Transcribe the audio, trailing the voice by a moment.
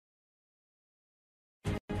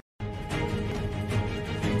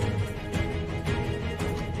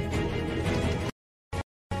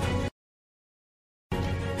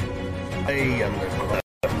am the Clef.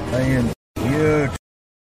 I am here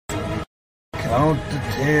to count the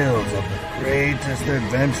tales of the greatest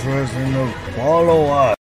adventurers in the follow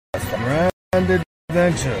us. Grand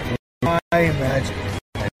adventure through my magic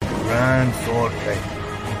and grand sword play.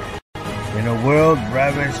 In a world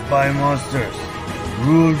ravaged by monsters,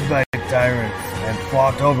 ruled by tyrants, and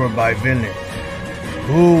fought over by villains,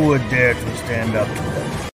 who would dare to stand up to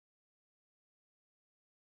them?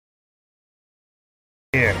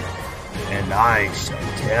 Here, and I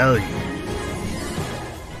shall tell you.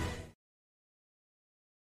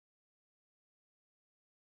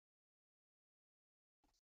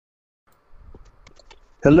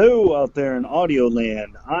 Hello out there in audio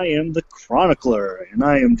land. I am the Chronicler, and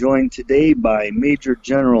I am joined today by Major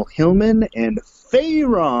General Hillman and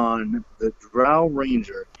Phayron, the Drow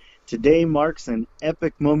Ranger. Today marks an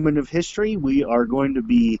epic moment of history. We are going to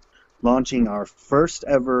be launching our first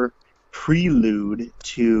ever prelude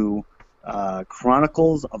to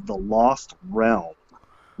Chronicles of the Lost Realm.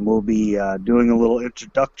 We'll be doing a little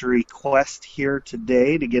introductory quest here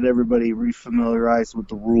today to get everybody refamiliarized with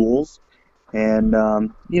the rules. And,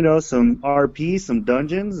 some RP, some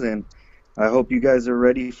dungeons, and I hope you guys are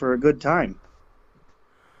ready for a good time.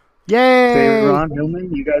 Yay! Phayron,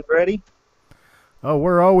 Hillman, you guys ready? Oh,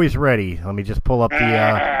 we're always ready. Let me just pull up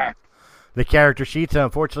the character sheets.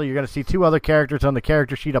 Unfortunately, you're going to see two other characters on the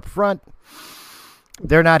character sheet up front.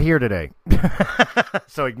 They're not here today.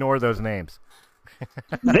 So ignore those names.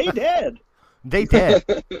 They dead. They dead.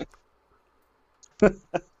 Phayron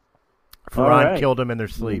right. killed them in their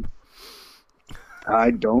sleep.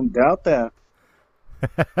 I don't doubt that.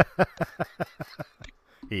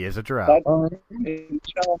 He is a drow.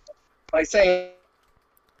 By saying,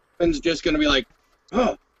 it's just going to be like,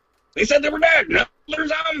 oh, they said they were dead. No, they're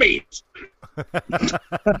zombies. All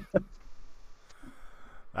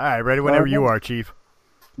right, ready whenever you are, Chief.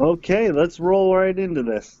 Okay, let's roll right into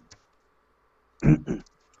this.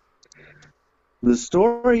 The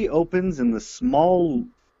story opens in the small...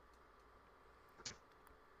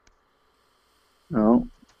 No,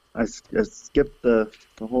 I skipped the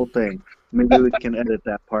whole thing. Maybe we can edit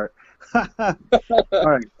that part. All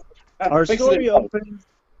right. Our story opens...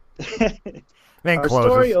 Our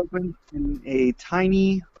story opens in a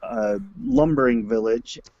tiny lumbering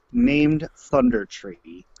village named Thunder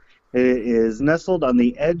Tree. It is nestled on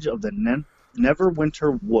the edge of the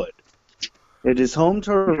Neverwinter Wood. It is home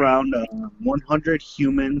to around 100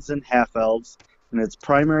 humans and half-elves, and its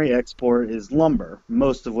primary export is lumber,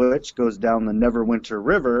 most of which goes down the Neverwinter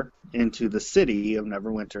River into the city of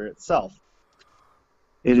Neverwinter itself.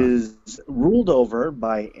 It is ruled over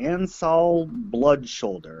by Ansal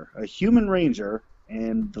Bloodshoulder, a human ranger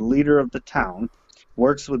and the leader of the town,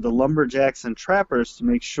 works with the lumberjacks and trappers to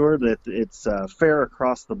make sure that it's fair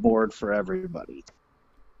across the board for everybody.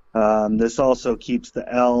 This also keeps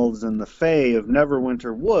the elves and the fae of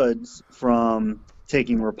Neverwinter Woods from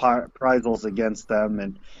taking reprisals against them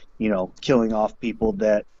and, killing off people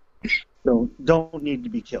that don't need to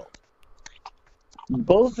be killed.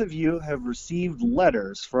 Both of you have received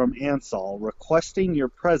letters from Ansal requesting your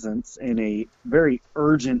presence in a very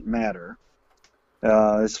urgent matter.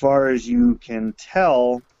 As far as you can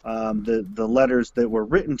tell, the letters that were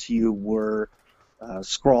written to you were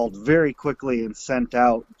scrawled very quickly and sent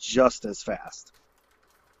out just as fast.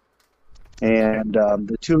 And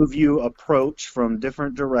the two of you approach from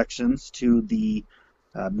different directions to the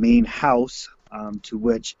main house to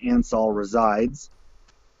which Ansal resides.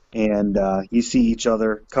 And you see each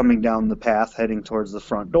other coming down the path heading towards the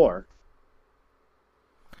front door.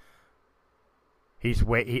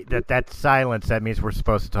 That's silence. That means we're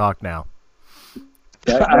supposed to talk now.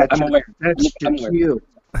 I'm aware. That's I'm cue.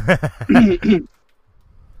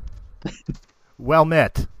 Well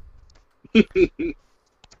met.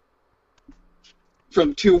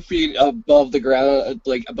 From 2 feet above the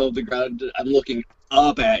ground, I'm looking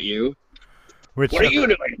up at you. What are you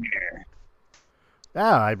doing here?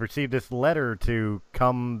 I received this letter to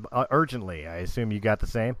come urgently. I assume you got the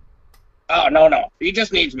same? Oh, no. He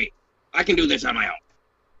just needs me. I can do this on my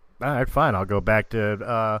own. All right, fine. I'll go back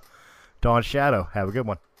to Dawn Shadow. Have a good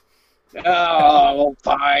one. Oh,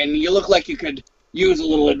 fine. You look like you could use a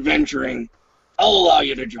little adventuring. I'll allow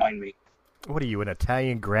you to join me. What are you, an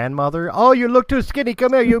Italian grandmother? Oh, you look too skinny.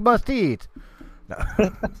 Come here. You must eat.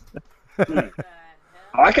 No.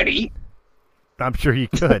 I could eat. I'm sure you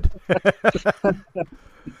could.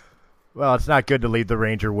 Well, it's not good to leave the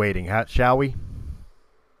ranger waiting, shall we?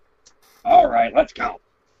 All right, let's go.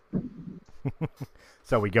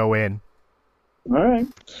 So we go in. All right.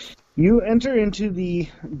 You enter into the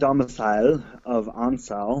domicile of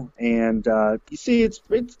Ansal, and you see it's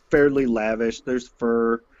fairly lavish. There's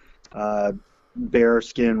fur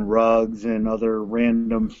bearskin rugs and other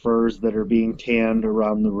random furs that are being tanned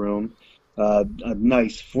around the room. A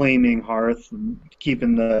nice flaming hearth,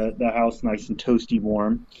 keeping the house nice and toasty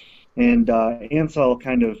warm. And Ansel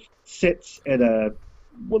kind of sits at a,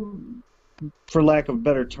 well, for lack of a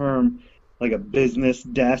better term, like a business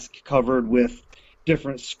desk covered with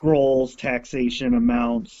different scrolls, taxation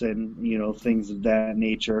amounts, and things of that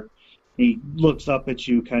nature. He looks up at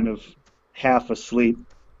you, kind of half asleep.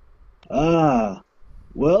 Ah,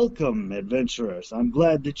 welcome, adventurers. I'm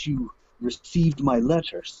glad that you received my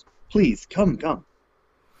letters. Please, come.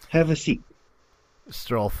 Have a seat.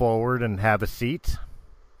 Stroll forward and have a seat.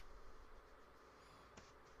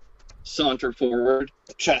 Saunter forward,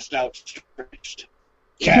 chest outstretched.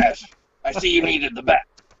 Cash, I see you needed the bat.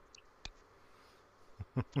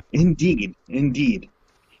 Indeed.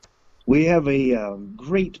 We have a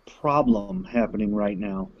great problem happening right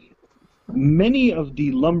now. Many of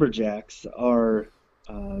the lumberjacks are,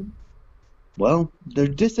 they're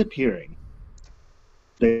disappearing.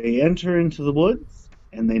 They enter into the woods,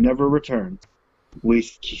 and they never return. We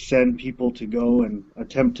send people to go and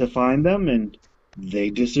attempt to find them, and they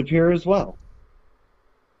disappear as well.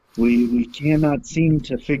 We cannot seem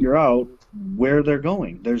to figure out where they're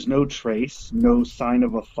going. There's no trace, no sign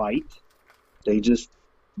of a fight. They just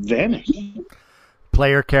vanish.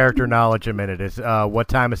 Player character knowledge a minute. Is what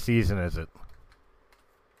time of season is it?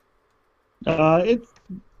 It's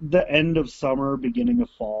the end of summer, beginning of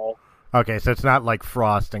fall. Okay, so it's not like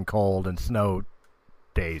frost and cold and snow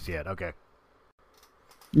days yet. Okay.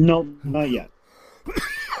 No, not yet.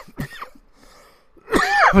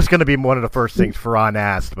 It was going to be one of the first things Ferran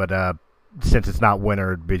asked, but since it's not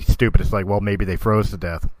winter, it'd be stupid. It's like, well, maybe they froze to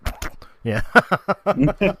death. Yeah.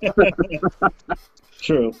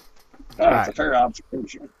 True. That's a fair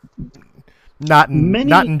observation. Not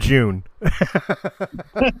in June.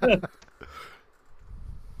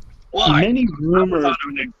 Why? Many rumors. I was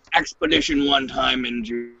on an expedition one time in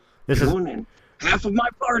June, and half of my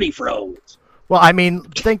party froze. Well, I mean,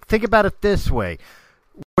 think about it this way.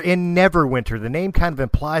 We're in Neverwinter. The name kind of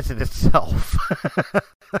implies it itself.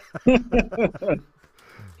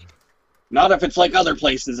 Not if it's like other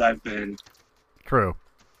places I've been. True.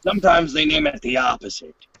 Sometimes they name it the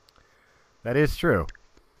opposite. That is true.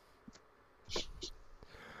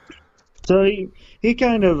 So he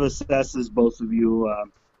kind of assesses both of you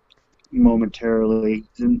momentarily,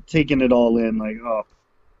 and taking it all in, like, oh,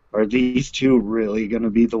 are these two really going to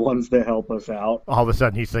be the ones that help us out? All of a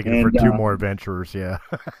sudden, he's thinking for two more adventurers, yeah.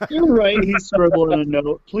 You're right. He's scribbling a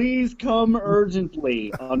note. Please come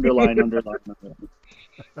urgently. Underline.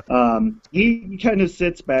 He kind of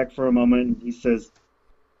sits back for a moment, and he says,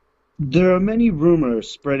 there are many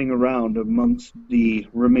rumors spreading around amongst the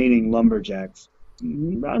remaining lumberjacks.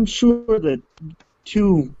 I'm sure that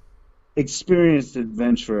two experienced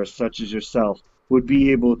adventurers such as yourself would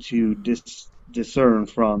be able to discern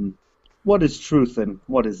from what is truth and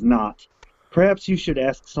what is not. Perhaps you should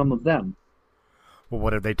ask some of them. Well,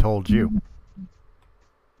 what have they told you?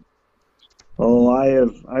 Oh,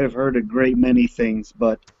 I have heard a great many things,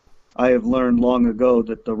 but I have learned long ago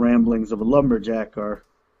that the ramblings of a lumberjack are,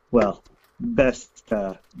 well, best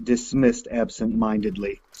dismissed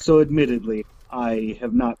absent-mindedly. So admittedly, I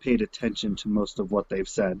have not paid attention to most of what they've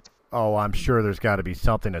said. Oh, I'm sure there's got to be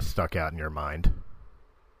something that stuck out in your mind.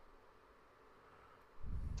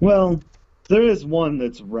 Well, there is one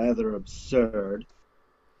that's rather absurd.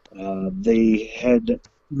 They had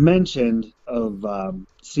mentioned of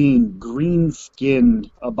seeing green-skinned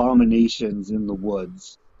abominations in the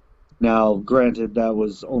woods. Now, granted, that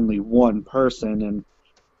was only one person, and,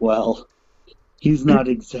 well, he's not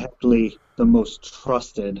exactly the most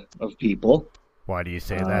trusted of people. Why do you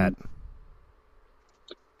say that?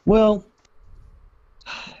 Well,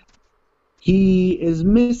 he is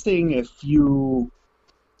missing a few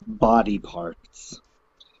body parts.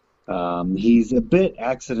 He's a bit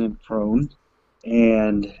accident-prone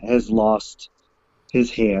and has lost his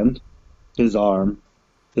hand, his arm,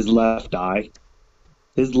 his left eye,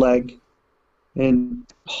 his leg, and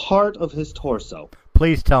part of his torso.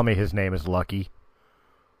 Please tell me his name is Lucky.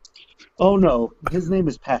 Oh, no. His name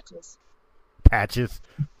is Patches. Patches?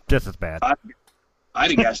 Just as bad.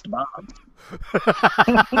 I'd have guessed Bob.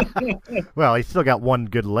 Well, he's still got one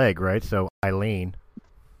good leg, right? So, Eileen.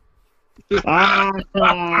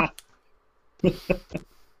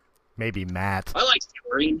 Maybe Matt. I like you,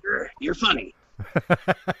 Ranger. You're funny.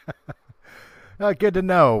 Good to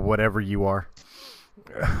know, whatever you are.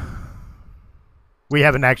 We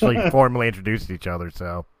haven't actually formally introduced each other,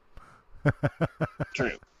 so.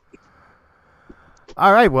 True.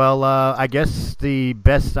 All right, well, I guess the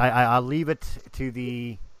best... I'll leave it to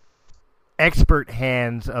the expert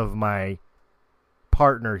hands of my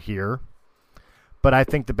partner here. But I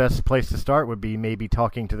think the best place to start would be maybe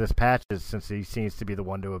talking to this Patches, since he seems to be the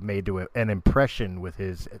one to have made an impression with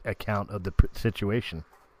his account of the situation.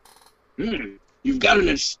 You've got an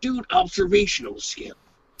astute observational skill.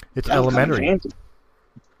 It's elementary.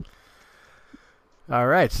 All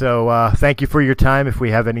right, so thank you for your time. If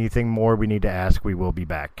we have anything more we need to ask, we will be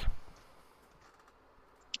back.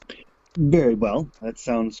 Very well. That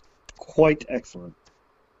sounds quite excellent.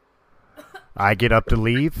 I get up to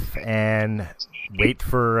leave and wait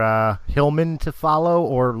for Hillman to follow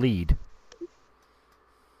or lead.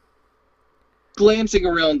 Glancing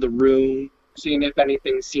around the room, seeing if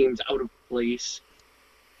anything seems out of place.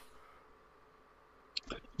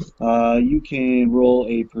 You can roll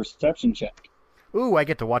a perception check. Ooh, I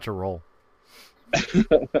get to watch a roll.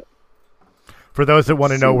 For those that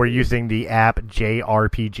want to know, we're using the app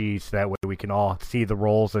JRPG, so that way we can all see the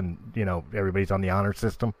rolls and, everybody's on the honor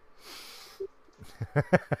system.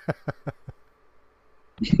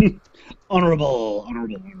 Honorable.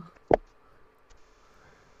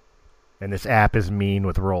 And this app is mean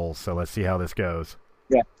with rolls, so let's see how this goes.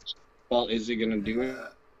 Yeah. Well, is he going to do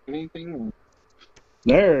anything?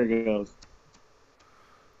 There it goes.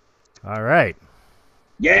 All right.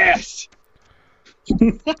 Yes!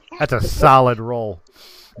 That's a solid roll.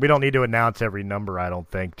 We don't need to announce every number, I don't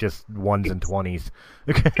think. Just 1s and 20s.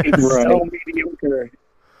 It's so mediocre.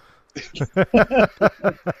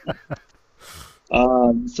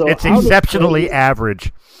 So it's exceptionally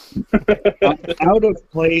average. Out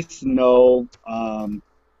of place, no.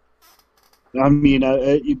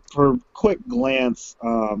 For quick glance,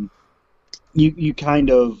 you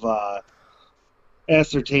kind of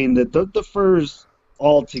ascertain that the furs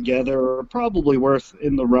altogether are probably worth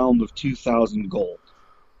in the realm of 2,000 gold.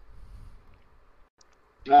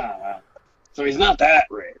 So he's not that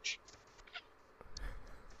rich.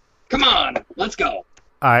 Come on, let's go.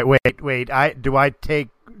 All right, wait. Do I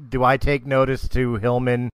take notice to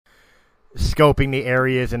Hillman scoping the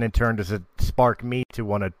areas, and in turn does it spark me to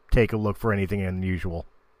want to take a look for anything unusual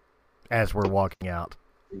as we're walking out?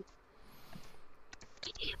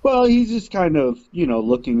 Well, he's just kind of,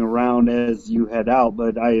 looking around as you head out,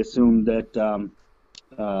 but I assume that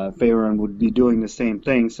Faerun would be doing the same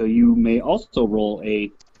thing, so you may also roll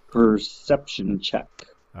a perception check.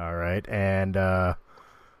 All right, and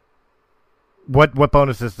what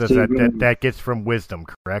bonuses does that gets from wisdom,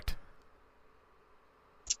 correct?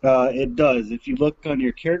 It does. If you look on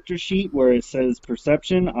your character sheet where it says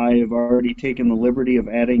perception, I have already taken the liberty of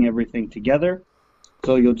adding everything together.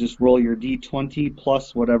 So you'll just roll your d20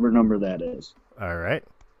 plus whatever number that is. All right.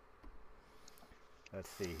 Let's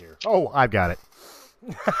see here. Oh, I've got it.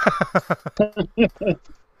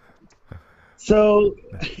 So,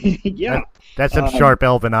 yeah. That's some sharp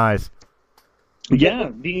elven eyes. Yeah,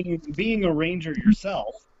 being a ranger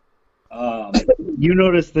yourself, you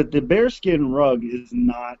notice that the bearskin rug is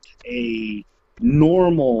not a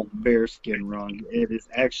normal bearskin rug. It is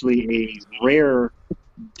actually a rare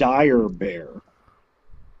dire bear.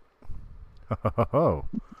 Oh.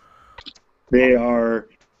 They are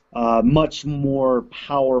much more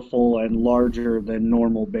powerful and larger than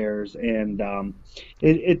normal bears, and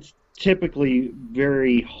it's typically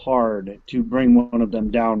very hard to bring one of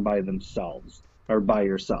them down by themselves or by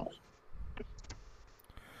yourself.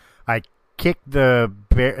 I kick the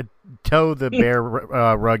bear, toe the bear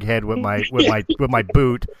rug head with my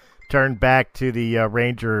boot, turn back to the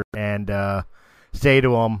ranger, and say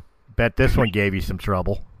to him, "Bet this one gave you some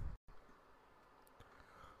trouble."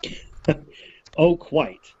 Oh,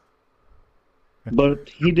 quite. But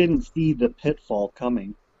he didn't see the pitfall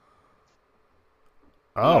coming.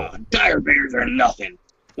 Oh. Dire bears are nothing.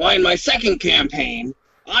 Why, in my second campaign,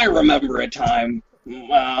 I remember a time.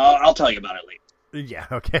 I'll tell you about it later. Yeah,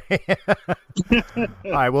 okay.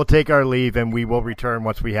 All right, we'll take our leave, and we will return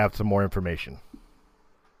once we have some more information.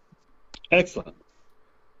 Excellent.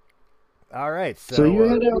 All right. So you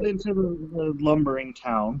head out into the lumbering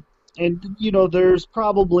town. And, there's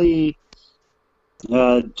probably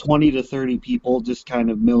 20 to 30 people just kind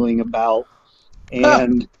of milling about.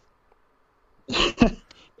 And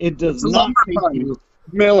it does not take you...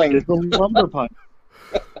 Milling. It's a lumber pun.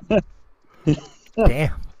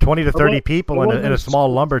 Damn. 20 to 30 people in a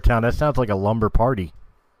small lumber town. That sounds like a lumber party.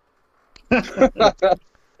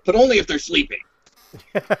 But only if they're sleeping.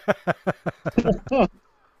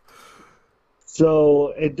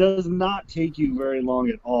 So it does not take you very long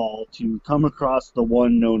at all to come across the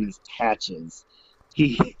one known as Patches.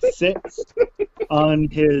 He sits on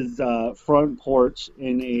his front porch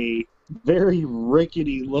in a very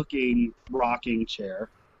rickety-looking rocking chair.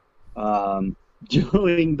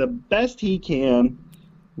 doing the best he can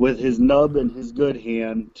with his nub and his good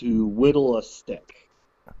hand to whittle a stick.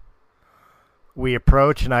 We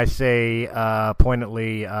approach, and I say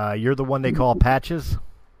pointedly, "You're the one they call Patches?"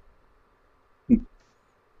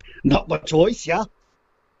 Not my choice, yeah.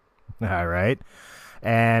 All right.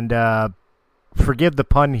 And forgive the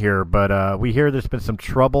pun here, but we hear there's been some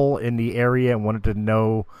trouble in the area and wanted to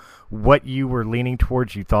know what you were leaning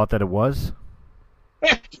towards. You thought that it was?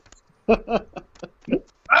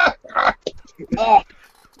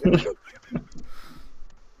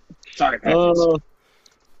 Sorry, Patches.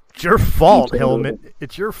 It's your fault, Hillman.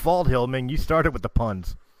 It's your fault, Hillman. You started with the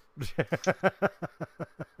puns.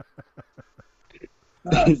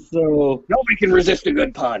 So nobody can resist a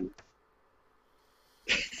good pun.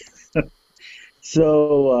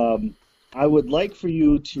 So I would like for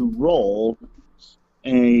you to roll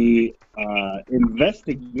a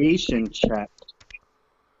investigation check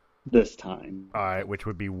this time. All right, which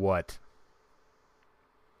would be what?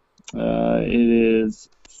 It is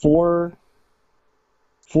four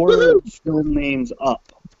skill names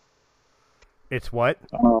up. It's what?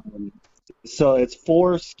 So it's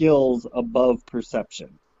 4 skills above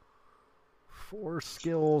perception. 4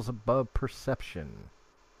 skills above perception.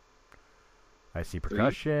 I see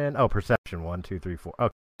percussion. Oh, perception. 1, 2, 3, 4.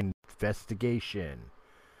 Okay, investigation.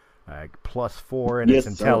 +4 and Yes,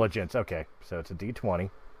 it's intelligence. Okay, so it's a D20.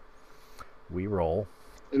 We roll.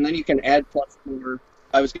 And then you can add +4.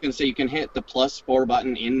 I was going to say you can hit the +4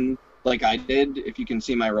 button in like I did if you can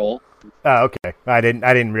see my roll. Oh, okay. I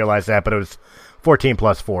didn't realize that, but it was 14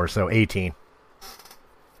 + 4, so 18.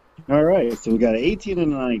 All right, so we got an 18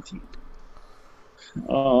 and a 19.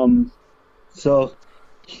 So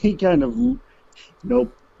he kind of, no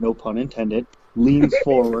pun intended, leans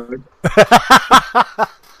forward.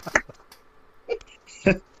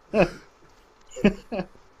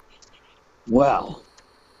 Well,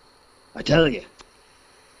 I tell you,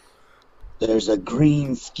 there's a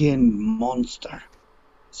green-skinned monster.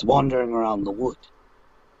 It's wandering around the wood.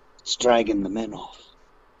 It's dragging the men off.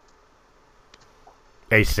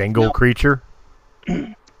 A single creature?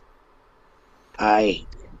 Aye,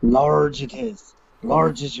 large it is.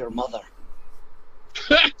 Large as your mother.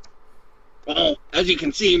 Well, as you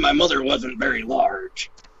can see, my mother wasn't very large.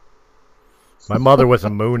 My mother was a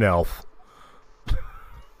moon elf.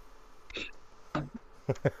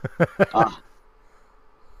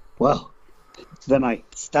 Well, then I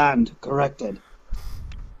stand corrected.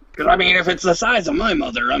 Because, I mean, if it's the size of my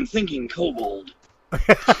mother, I'm thinking kobold.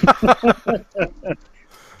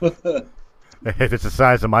 If it's the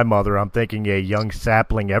size of my mother, I'm thinking a young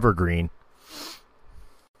sapling evergreen.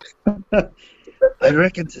 I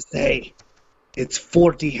reckon to say it's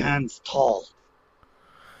 40 hands tall.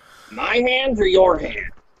 My hands or your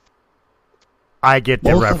hand? I get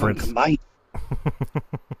the Both reference. of them combined.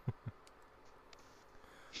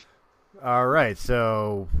 All right,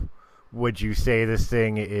 so would you say this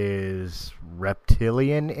thing is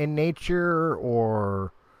reptilian in nature,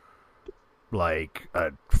 or like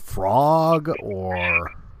a frog,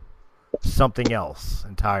 or something else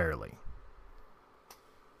entirely?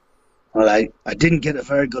 Well, I didn't get a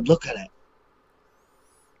very good look at it.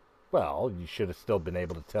 Well, you should have still been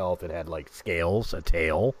able to tell if it had like scales, a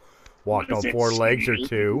tail, walked Was on it 4 legs or shiny?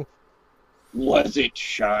 2. Was it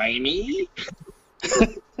shiny?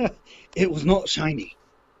 It was not shiny.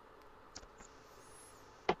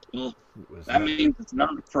 Well, It was that not- means it's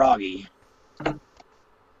not a froggy.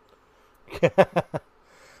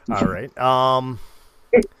 All right.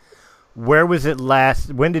 Where was it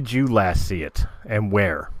last? When did you last see it, and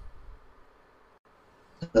where?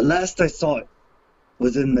 The last I saw it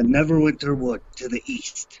was in the Neverwinter Wood to the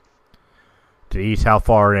east. To the east, how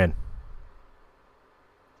far in?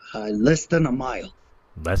 Less than a mile.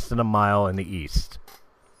 Less than a mile in the east.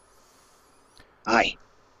 Aye.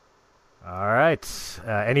 All right.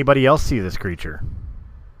 Anybody else see this creature?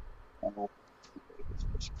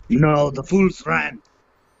 No, the fools ran.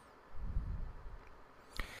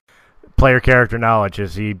 Player character knowledge.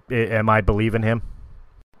 Is he? Am I believing him?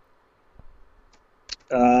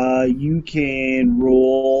 You can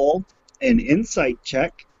roll an insight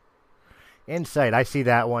check. Insight. I see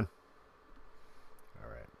that one.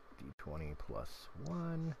 All right. D20 +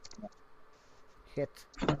 1. Hit.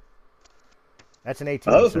 That's an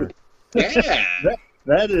 18, Oh. sir. Yeah.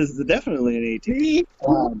 That is definitely an 18.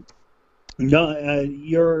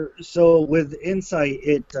 So with insight,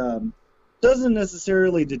 it doesn't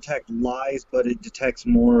necessarily detect lies, but it detects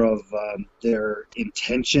more of their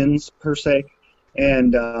intentions per se.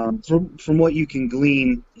 And from what you can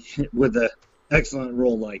glean with an excellent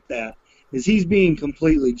roll like that, is he's being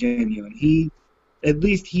completely genuine. At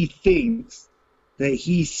least he thinks that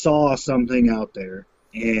he saw something out there,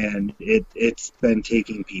 and it's been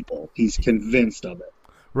taking people. He's convinced of it.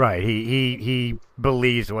 Right. He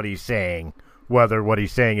believes what he's saying, whether what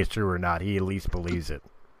he's saying is true or not. He at least believes it.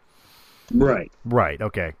 Right. Right.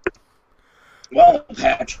 Okay. Well,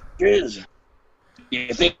 Patches,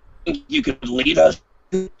 you think you could lead us?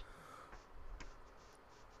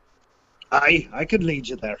 I could lead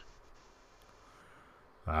you there.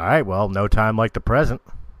 All right. Well, no time like the present.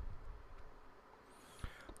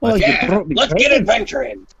 Well, let's get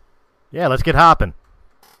adventuring. Yeah, let's get hopping.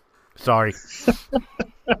 Sorry.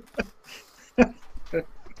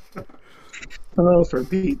 Oh, for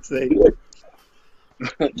Pete's sake.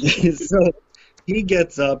 So he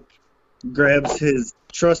gets up, grabs his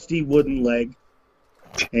trusty wooden leg,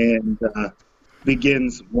 and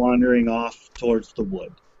begins wandering off towards the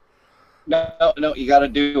wood. No, you gotta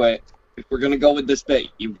do it. If we're gonna go with this bit,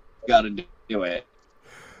 you gotta do it.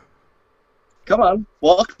 Come on,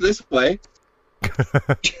 walk this way.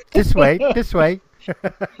 This way, this way.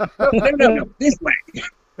 No, this way.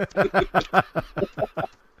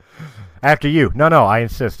 After you. No, I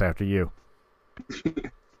insist, after you.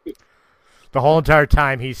 The whole entire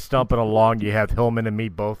time he's stumping along, you have Hillman and me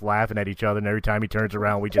both laughing at each other, and every time he turns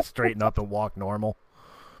around, we just straighten up and walk normal.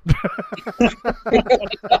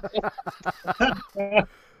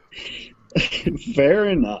 Fair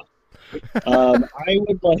enough.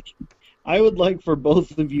 I would like for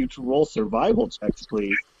both of you to roll survival checks,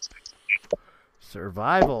 please.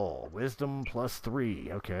 Survival, wisdom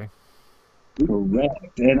 +3. Okay.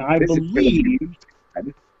 Correct. And I believe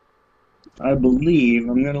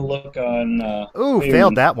I'm going to look on.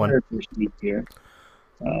 Failed that one. Here.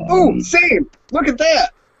 Same. Look at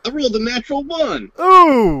that. I rolled a natural 1.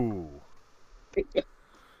 Ooh.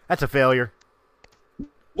 That's a failure.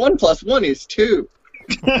 1 + 1 is 2.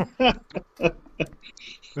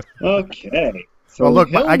 Okay. So well,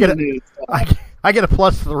 look, I get a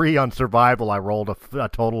 +3 on survival. I rolled a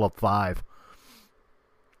total of 5.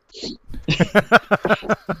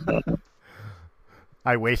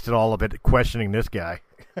 I wasted all of it questioning this guy.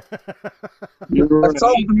 I've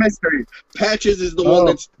solved the mystery. Patches is the one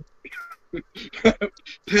that's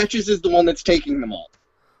Patches is the one that's taking them all.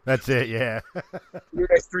 That's it, yeah. You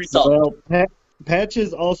guys 3 solved. Well,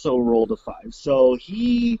 Patches also rolled a 5, so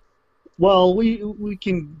we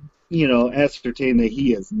can ascertain that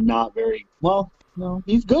he is not very well. No,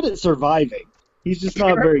 he's good at surviving. He's just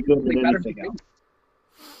not very good at anything else.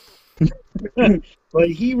 But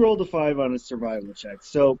he rolled a 5 on his survival check.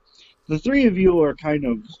 So the three of you are kind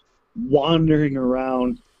of wandering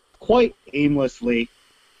around quite aimlessly,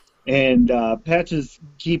 and Patches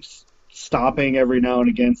keeps stopping every now and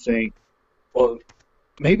again, saying, "Well,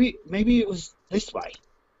 maybe it was this way.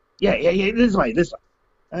 Yeah, this way.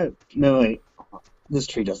 No, wait, this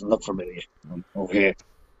tree doesn't look familiar. Over here."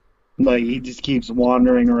 Like, he just keeps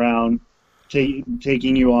wandering around,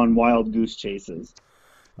 taking you on wild goose chases.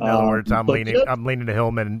 In other words, I'm leaning to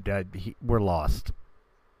Hillman. We're lost.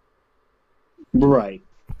 Right.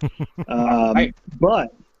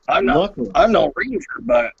 But I'm luckily, no ranger,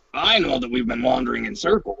 but I know that we've been wandering in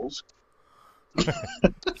circles.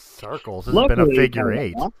 Circles? This has been a figure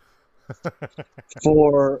 8.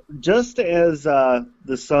 For just as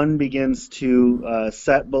the sun begins to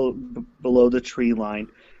set below the tree line,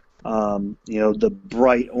 the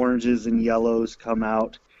bright oranges and yellows come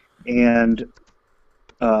out, and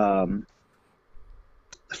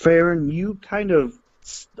Farron, you kind of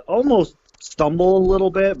almost stumble a little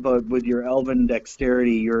bit, but with your elven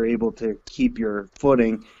dexterity, you're able to keep your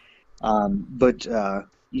footing. But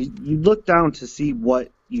you look down to see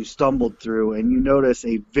what you stumbled through, and you notice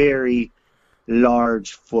a very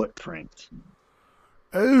large footprint.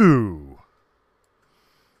 Ooh.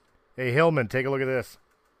 Hey, Hillman, take a look at this.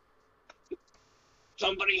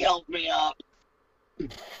 Somebody help me up.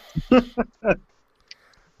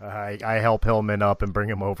 I help Hillman up and bring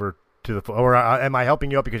him over to the foot. Or am I helping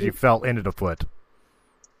you up because you fell into the foot?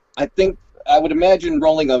 I would imagine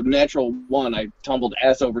rolling a natural 1, I tumbled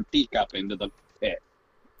ass over teacup into the pit.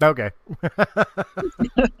 Okay.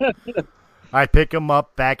 I pick him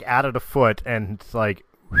up back out of the foot, and it's like,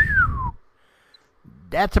 whew,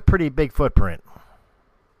 that's a pretty big footprint.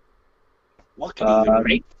 What can you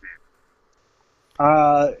make?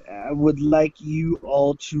 I would like you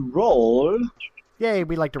all to roll. Yay,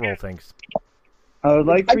 we like to roll things. I would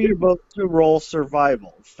like for you both to roll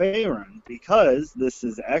survival. Farron, because this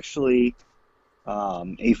is actually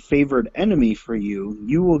a favored enemy for you,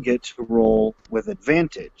 you will get to roll with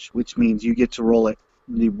advantage, which means you get to roll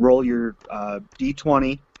your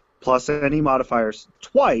d20 plus any modifiers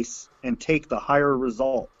twice and take the higher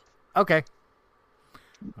result. Okay.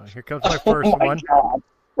 Here comes my first one.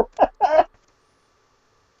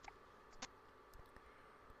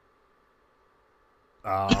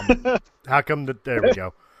 God. How come there we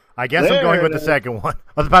go. I guess I'm going with the second one.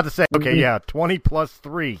 I was about to say, okay, yeah, 20 plus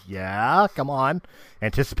 3. Yeah, come on.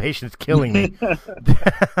 Anticipation is killing me.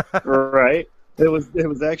 Right. It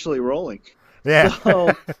was actually rolling. Yeah.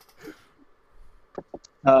 So,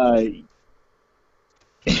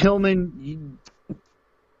 Hillman,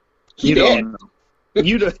 you don't know.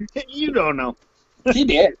 You don't know. He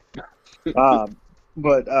did.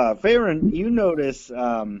 But Farron, you notice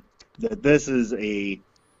that this is a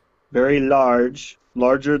very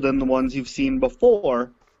larger than the ones you've seen before,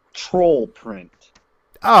 troll print.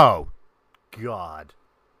 Oh, God.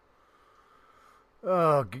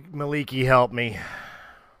 Oh, Maliki, help me.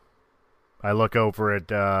 I look over at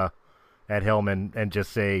Hillman and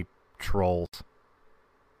just say, trolls.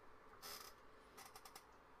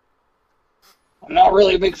 I'm not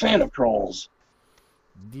really a big fan of trolls.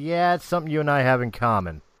 Yeah, it's something you and I have in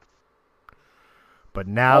common. But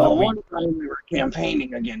now one time we were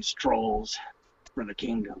campaigning against trolls for the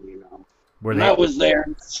kingdom, Were I was there,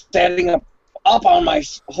 standing up on my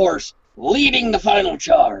horse, leading the final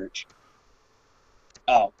charge.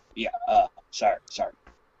 Oh, yeah, sorry.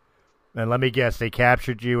 And let me guess, they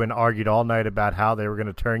captured you and argued all night about how they were going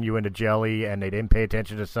to turn you into jelly, and they didn't pay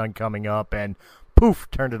attention to the sun coming up, and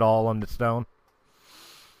poof, turned it all into stone?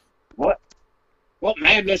 What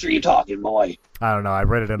madness are you talking, boy? I don't know. I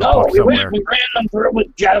read it in a book somewhere. We ran them through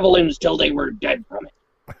with javelins till they were dead from it.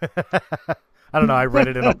 I don't know. I read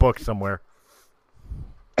it in a book somewhere.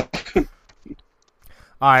 All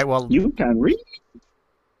right, well... You can read?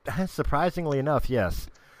 Surprisingly enough, yes.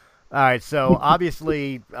 All right, so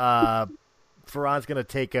obviously Farron's going to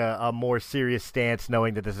take a more serious stance,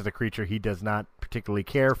 knowing that this is a creature he does not particularly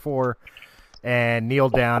care for, and kneel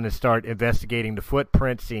down and start investigating the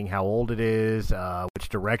footprint, seeing how old it is, which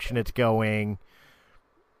direction it's going.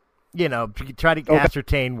 Try to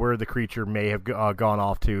ascertain where the creature may have gone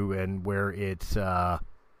off to and where its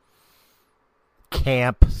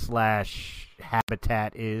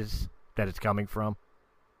camp/habitat is that it's coming from.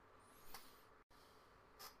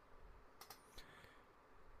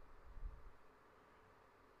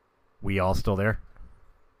 We all still there?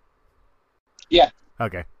 Yeah.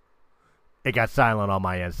 Okay. It got silent on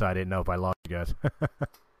my end, so I didn't know if I lost you guys.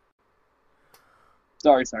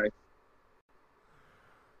 Sorry.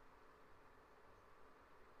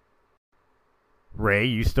 Ray,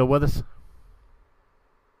 you still with us?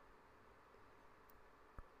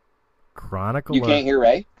 Chronicle. You can't hear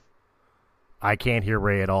Ray? I can't hear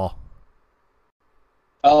Ray at all.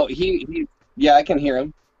 Oh, yeah, I can hear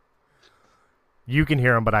him. You can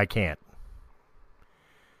hear him, but I can't.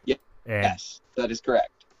 Yeah. Yes, that is correct.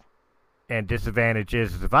 And disadvantage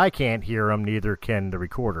is if I can't hear him, neither can the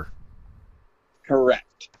recorder.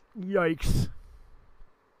 Correct. Yikes.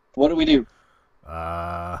 What do we do?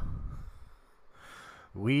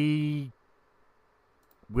 We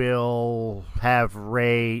will have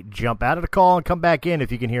Ray jump out of the call and come back in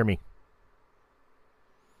if you can hear me.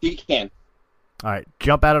 He can. All right,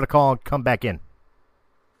 jump out of the call and come back in.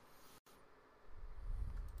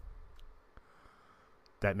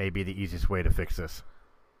 That may be the easiest way to fix this.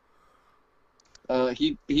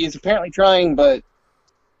 He's apparently trying, but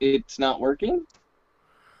it's not working.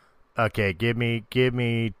 Okay, give me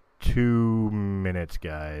 2 minutes,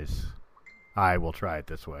 guys. I will try it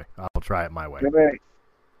this way. I'll try it my way.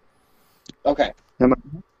 Okay.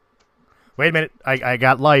 Wait a minute. I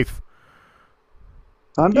got life.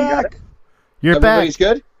 I'm back. You're Everybody's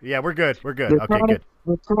back. Good? Yeah, we're good. We're good. Okay, good.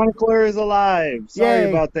 The Chronicler is alive. Sorry Yay.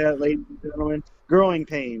 about that, ladies and gentlemen. Growing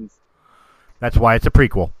pains. That's why it's a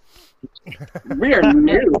prequel. We're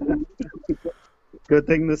new. Good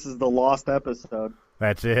thing this is the lost episode.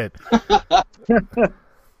 That's it.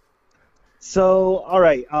 So, all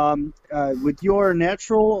right. With your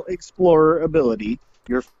natural explorer ability,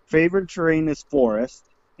 your favorite terrain is forest,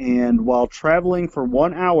 and while traveling for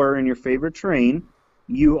 1 hour in your favorite terrain,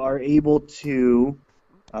 you are able to,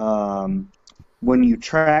 when you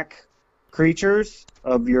track creatures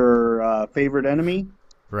of your favorite enemy,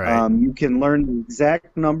 Right. you can learn the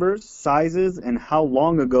exact numbers, sizes, and how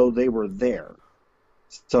long ago they were there.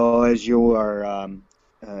 So as you are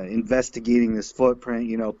investigating this footprint,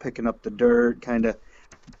 picking up the dirt, kind of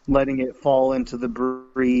letting it fall into the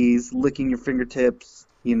breeze, licking your fingertips,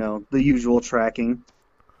 the usual tracking.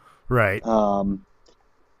 Right.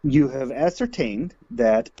 You have ascertained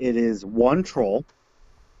that it is one troll.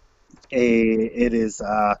 It is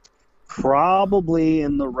probably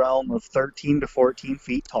in the realm of 13 to 14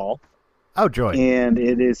 feet tall. Oh, joy. And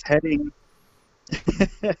it is heading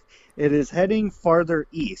It is heading farther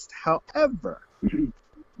east. However,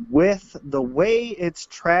 with the way its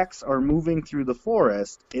tracks are moving through the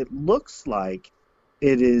forest, it looks like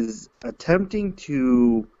it is attempting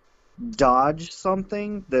to dodge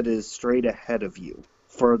something that is straight ahead of you,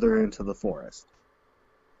 further into the forest.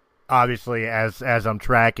 Obviously, as I'm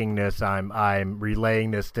tracking this, I'm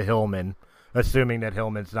relaying this to Hillman, assuming that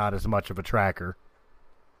Hillman's not as much of a tracker.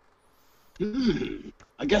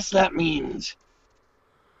 I guess that means,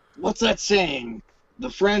 what's that saying? The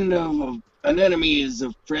friend of an enemy is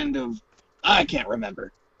a friend of... I can't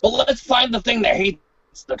remember. But let's find the thing that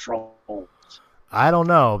hates the trolls. I don't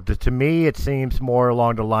know. To me, it seems more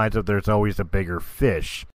along the lines of there's always a bigger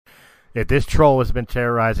fish. If this troll has been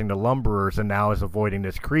terrorizing the lumberers and now is avoiding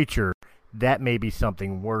this creature, that may be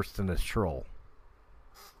something worse than this troll.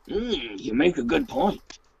 You make a good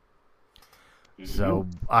point. So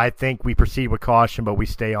I think we proceed with caution, but we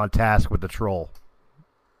stay on task with the troll.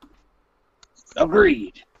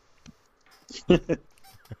 Agreed.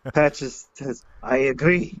 Patches says, I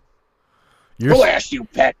agree. Who asked you,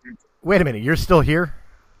 Patches? Wait a minute, you're still here?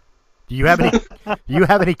 Do you have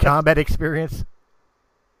any combat experience?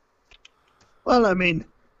 Well, I mean,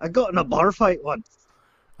 I got in a bar fight once.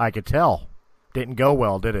 I could tell. Didn't go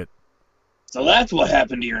well, did it? So that's what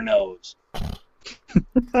happened to your nose.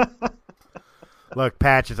 Look,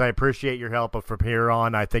 Patches, I appreciate your help, but from here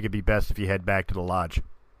on, I think it'd be best if you head back to the lodge.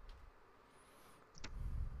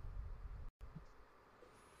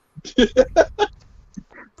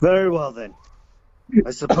 Very well, then.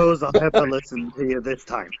 I suppose I'll have to listen to you this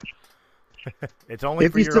time. It's only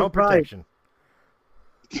for your own protection.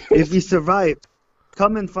 If you survive,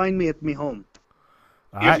 come and find me at me home.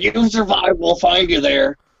 If you survive, we'll find you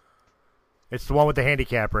there. It's the one with the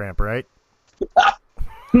handicap ramp, right?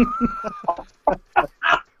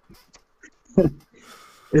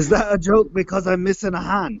 Is that a joke because I'm missing a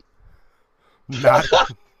hand?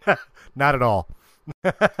 Not at all.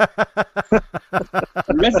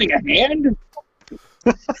 Missing a hand?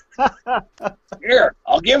 Here,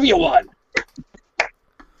 I'll give you one.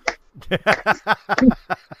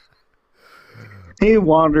 He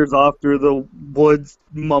wanders off through the woods,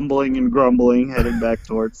 mumbling and grumbling, heading back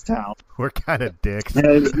towards town. We're kind of dicks.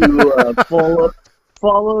 As you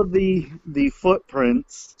follow the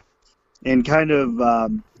footprints and kind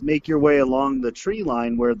of make your way along the tree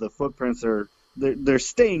line where the footprints are, they're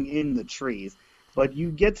staying in the trees. But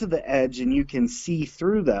you get to the edge and you can see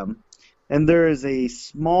through them. And there is a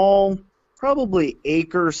small, probably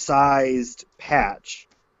acre-sized patch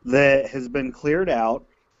that has been cleared out,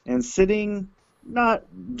 and sitting not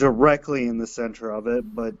directly in the center of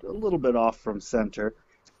it, but a little bit off from center,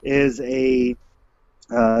 is a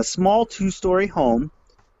small two-story home.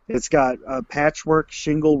 It's got a patchwork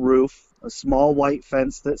shingle roof, a small white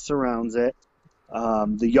fence that surrounds it.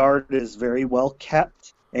 The yard is very well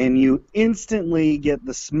kept, and you instantly get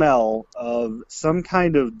the smell of some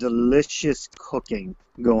kind of delicious cooking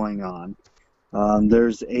going on.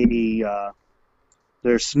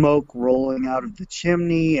 There's smoke rolling out of the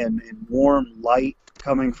chimney and warm light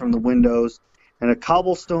coming from the windows, and a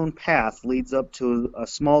cobblestone path leads up to a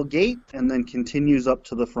small gate and then continues up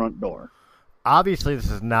to the front door. Obviously, this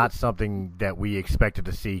is not something that we expected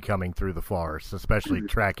to see coming through the forest, especially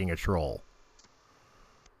tracking a troll.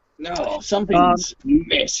 No, something's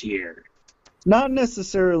amiss here. Not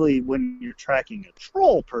necessarily when you're tracking a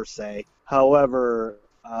troll, per se. However,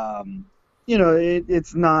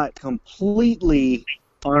 it's not completely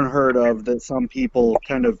unheard of that some people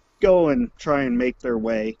kind of go and try and make their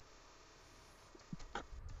way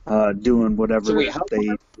doing whatever they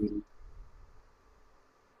do.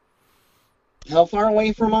 How far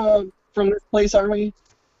away from this place are we?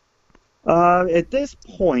 At this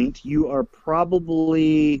point, you are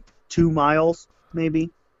probably 2 miles,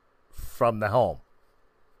 maybe. From the home?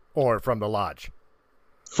 Or from the lodge?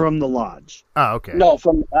 From the lodge. Oh, okay. No,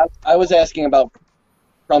 I was asking about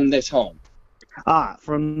from this home.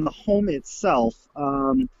 From the home itself,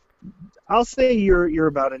 I'll say you're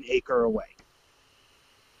about an acre away.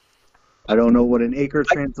 I don't know what an acre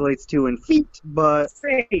translates to in feet, but...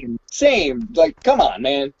 Same. Like, come on,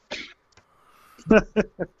 man.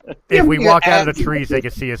 If we walk out of the trees, they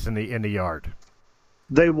can see us in the yard.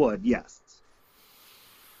 They would, yes.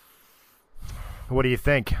 What do you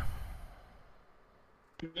think?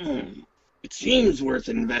 It seems worth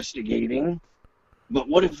investigating, but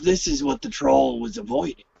what if this is what the troll was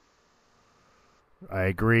avoiding? I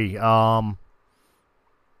agree.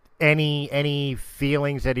 Any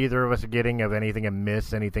feelings that either of us are getting of anything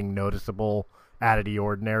amiss, anything noticeable, out of the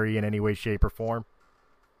ordinary in any way, shape, or form?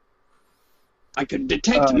 I could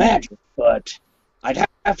detect magic, but I'd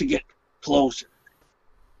have to get closer.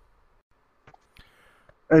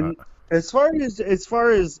 And as far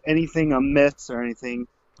as anything amiss or anything,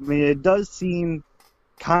 I mean, it does seem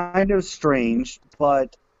kind of strange,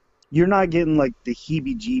 but you're not getting like the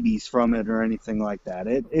heebie-jeebies from it or anything like that.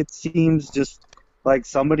 It seems just like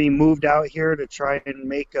somebody moved out here to try and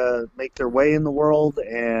make their way in the world,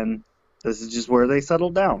 and this is just where they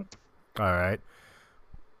settled down. All right.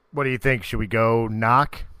 What do you think? Should we go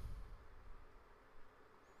knock?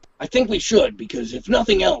 I think we should, because if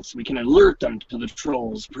nothing else, we can alert them to the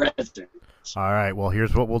troll's presence. All right. Well,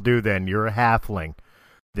 here's what we'll do then. You're a halfling.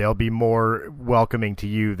 They'll be more welcoming to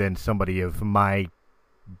you than somebody of my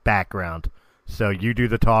background. So you do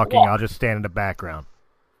the talking. What? I'll just stand in the background.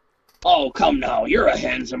 Oh, come now. You're a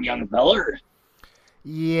handsome young feller.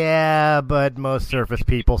 Yeah, but most surface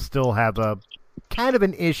people still have a kind of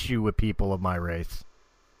an issue with people of my race.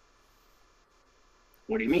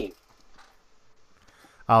 What do you mean?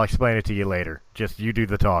 I'll explain it to you later. Just you do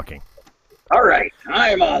the talking. All right,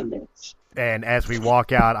 I'm on this. And as we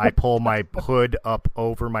walk out, I pull my hood up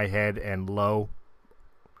over my head and low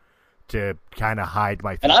to kind of hide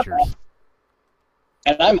my features.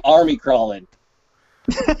 And I'm army crawling.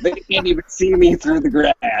 They can't even see me through the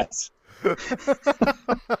grass.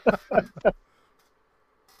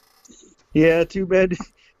 Yeah, too bad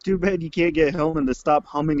you can't get Hillman to stop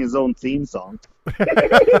humming his own theme song.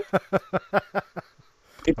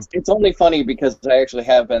 It's only funny because I actually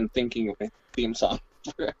have been thinking of a theme song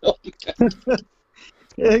for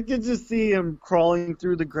Yeah, I could just see him crawling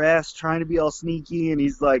through the grass, trying to be all sneaky, and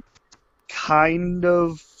he's like kind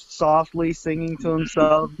of softly singing to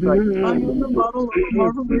himself, like, "I am the model of a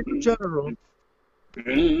Marvel Major General."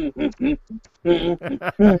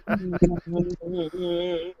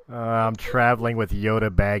 I'm traveling with Yoda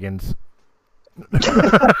Baggins.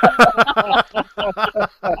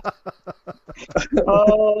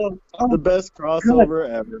 Oh, the best crossover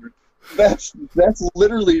ever. That's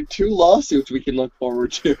literally 2 lawsuits we can look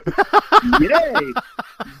forward to. Yay!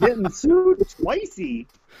 Getting sued twicey.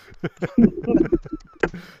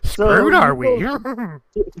 Screwed, are we?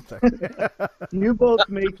 You both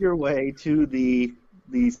make your way to the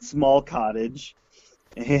small cottage,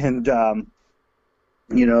 and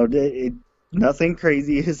nothing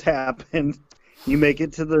crazy has happened. You make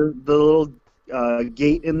it to the little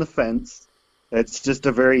gate in the fence. It's just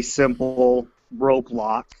a very simple rope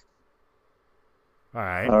lock. All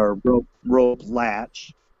right. Or rope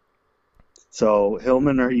latch. So,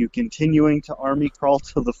 Hillman, are you continuing to army crawl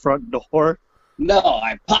to the front door? No,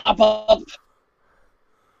 I pop up.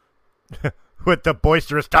 With the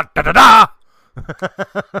boisterous da-da-da-da!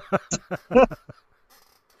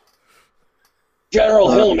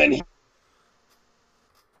 General Hillman.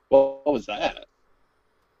 What was that?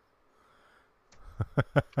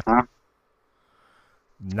 Huh?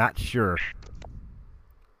 Not sure.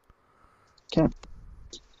 Okay.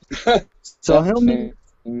 So Hillman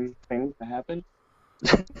Thing to happen?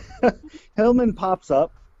 Hillman pops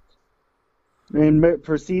up and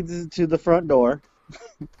proceeds to the front door.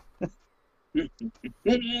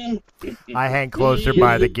 I hang closer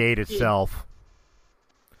by the gate itself,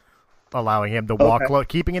 allowing him to walk close,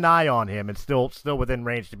 keeping an eye on him, and still within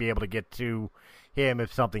range to be able to get to him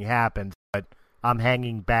if something happens. But I'm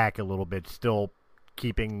hanging back a little bit, still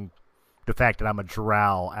keeping the fact that I'm a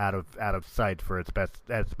drow out of sight for its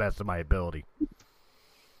best of my ability.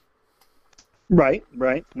 Right,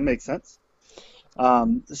 makes sense. Yeah.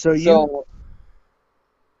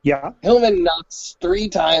 Hillman knocks 3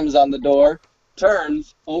 times on the door,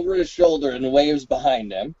 turns over his shoulder, and waves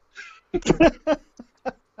behind him.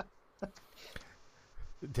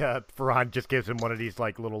 Ferran just gives him one of these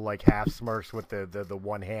little half smirks with the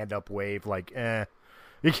one hand up wave, like eh.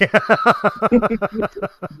 It's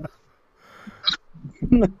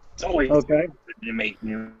always Okay. to make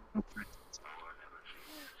new.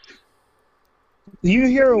 You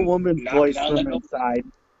hear a woman's Knock voice down from the- inside.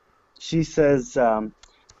 She says,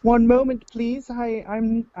 "One moment, please.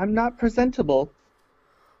 I'm not presentable."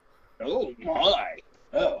 Oh my!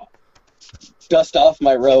 Oh, dust off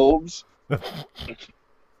my robes.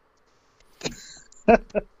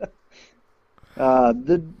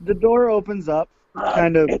 The door opens up,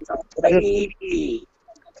 kind of It's a lady.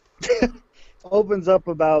 opens up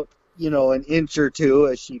about an inch or two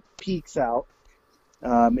as she peeks out,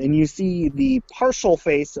 and you see the partial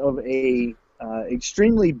face of a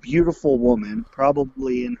extremely beautiful woman,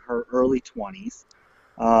 probably in her early 20s.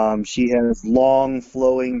 She has long,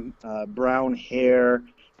 flowing brown hair,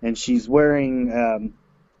 and she's wearing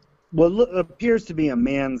what appears to be a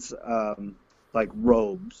man's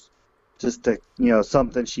robes, just to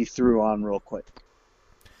something she threw on real quick.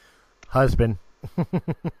 Husband.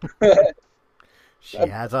 She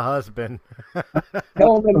has a husband.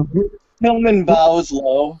 Hillman bows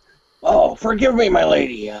low. Oh, forgive me, my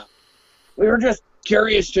lady. We were just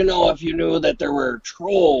curious to know if you knew that there were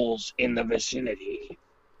trolls in the vicinity.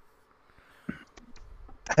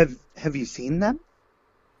 Have you seen them?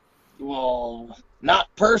 Well, not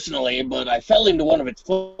personally, but I fell into one of its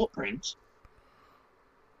footprints.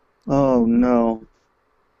 Oh no.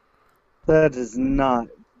 That does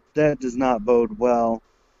not bode well.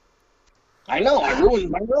 I know, I ruined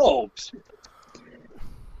my robes.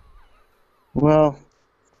 Well,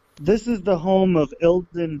 this is the home of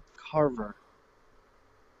Ilden Carver.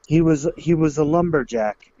 He was a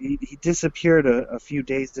lumberjack. He disappeared a few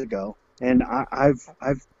days ago, and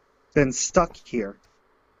I've been stuck here.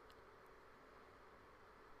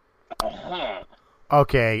 Uh-huh.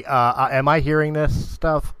 Okay, am I hearing this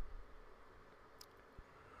stuff?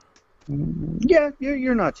 Yeah,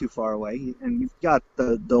 you're not too far away, and you've got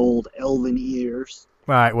the old elven ears.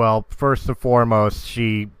 All right, well, first and foremost,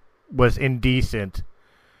 she was indecent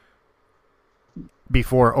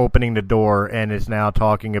before opening the door and is now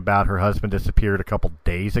talking about her husband disappeared a couple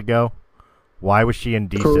days ago. Why was she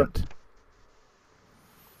indecent? Correct.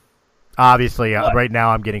 Obviously, right now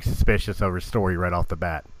I'm getting suspicious of her story right off the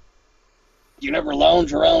bat. You never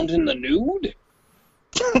lounge around in the nude?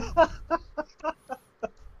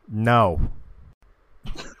 No.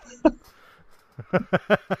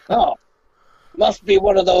 Oh. Must be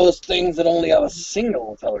one of those things that only us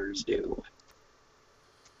single fellers do.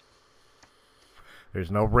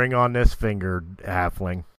 There's no ring on this finger,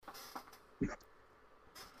 halfling.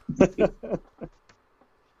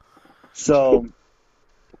 So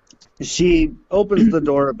she opens the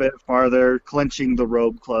door a bit farther, clenching the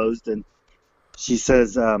robe closed, and she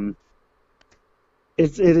says,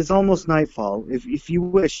 it is almost nightfall. If you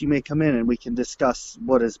wish, you may come in and we can discuss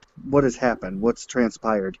what has happened, what's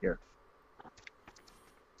transpired here.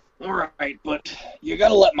 All right, but you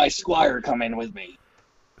gotta let my squire come in with me.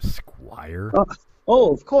 Squire?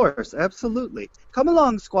 Oh, of course, absolutely. Come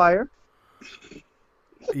along, Squire.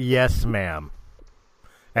 Yes, ma'am.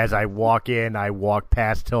 As I walk in, I walk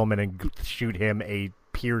past Tillman and shoot him a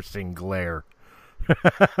piercing glare.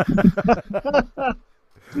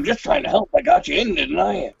 I'm just trying to help. I got you in, didn't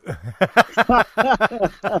I?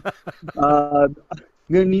 I'm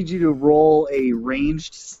going to need you to roll a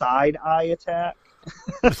ranged side eye attack.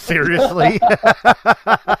 Seriously?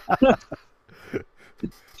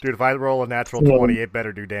 Dude, if I roll a natural 20, it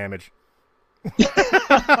better do damage.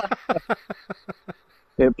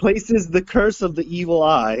 It places the curse of the evil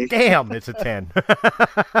eye. Damn, it's a 10.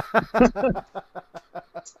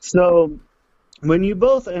 So, when you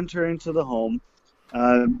both enter into the home,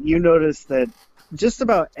 you notice that just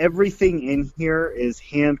about everything in here is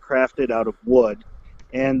handcrafted out of wood,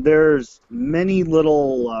 and there's many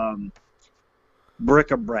little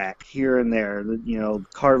bric-a-brac here and there, you know,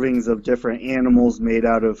 carvings of different animals made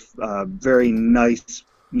out of very nice,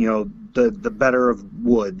 you know, the better of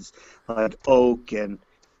woods, like oak and,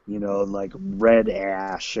 you know, like red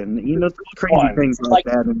ash and, you know, crazy things like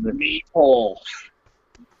that. In the maple.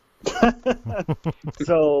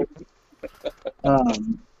 So,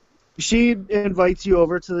 she invites you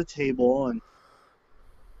over to the table, and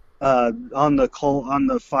on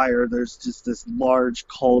the fire, there's just this large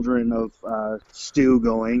cauldron of stew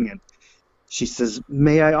going, and she says,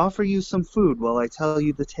 "May I offer you some food while I tell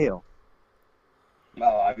you the tale?"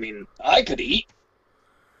 Well, I mean, I could eat.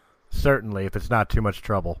 Certainly, if it's not too much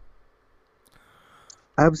trouble.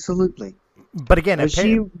 Absolutely. But again, as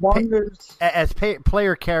she wanders, as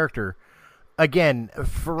player character, again,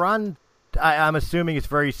 Ferran, I'm assuming is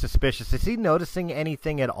very suspicious. Is he noticing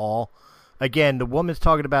anything at all? Again, the woman's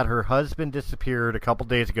talking about her husband disappeared a couple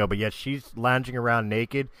days ago, but yet she's lounging around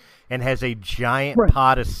naked and has a giant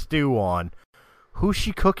pot of stew on. Who's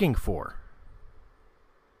she cooking for?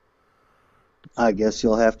 I guess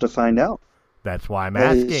you'll have to find out. That's why I'm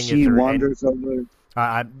asking. She wanders over.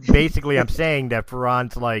 Basically, I'm saying that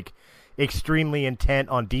Ferran's like extremely intent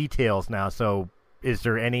on details now. So, is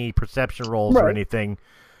there any perception rolls or anything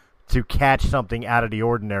to catch something out of the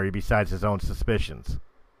ordinary besides his own suspicions?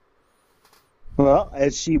 Well,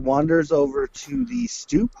 as she wanders over to the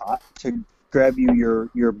stew pot to grab you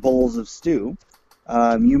your bowls of stew,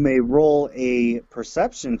 you may roll a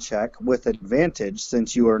perception check with advantage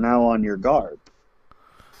since you are now on your guard.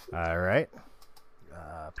 All right.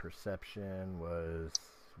 Perception was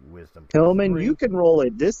wisdom. Hillman, you can roll a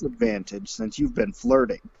disadvantage since you've been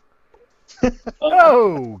flirting.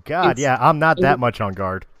 Oh, God, yeah, I'm not that much on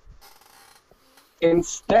guard.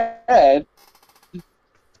 Instead,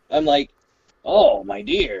 I'm like, oh, my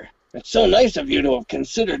dear, it's so nice of you to have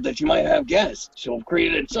considered that you might have guests who have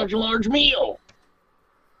created such a large meal.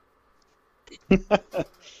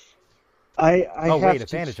 I Oh, have wait, to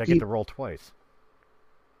advantage. I keep- get to roll twice.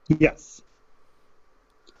 Yes.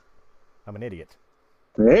 I'm an idiot.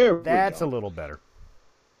 There we That's go. a little better.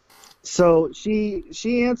 So she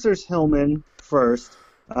answers Hillman first.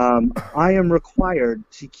 I am required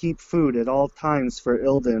to keep food at all times for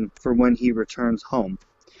Ilden for when he returns home.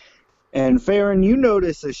 And Farron, you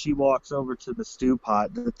notice as she walks over to the stew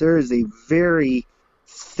pot that there is a very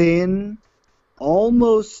thin,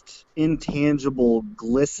 almost intangible,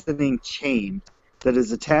 glistening chain that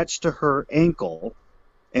is attached to her ankle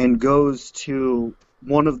and goes to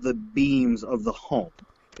one of the beams of the home.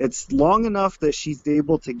 It's long enough that she's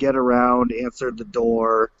able to get around, answer the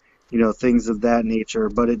door, things of that nature,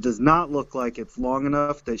 but it does not look like it's long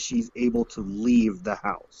enough that she's able to leave the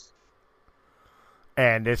house.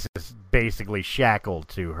 And this is basically shackled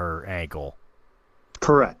to her ankle.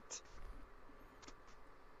 Correct.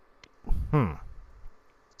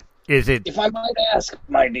 Is it... If I might ask,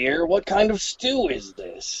 my dear, what kind of stew is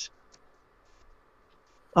this?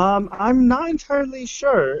 I'm not entirely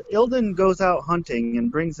sure. Ilden goes out hunting and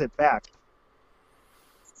brings it back.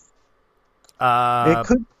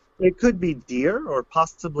 It could be deer or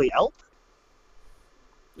possibly elk.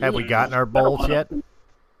 Have we gotten our bowls yet?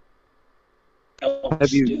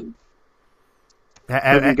 Have you- Stew.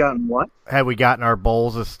 Have you gotten what? Have we gotten our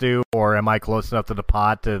bowls of stew, or am I close enough to the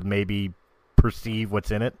pot to maybe perceive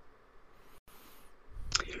what's in it?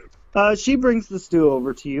 She brings the stew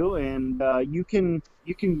over to you, and you can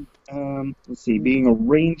let's see, being a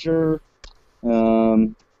ranger,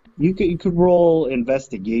 you could roll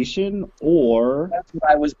investigation or That's what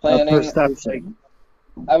I was planning. perception.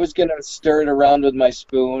 I was gonna stir it around with my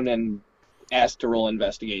spoon and ask to roll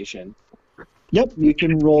investigation. Yep, you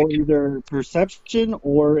can roll either perception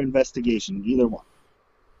or investigation, either one.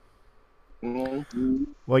 Mhm.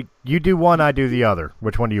 Well, you do one, I do the other.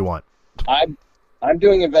 Which one do you want? I'm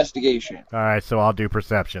doing investigation. All right, so I'll do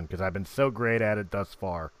perception, because I've been so great at it thus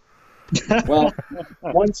far. Well,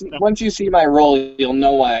 once you see my roll, you'll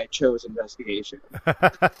know why I chose investigation.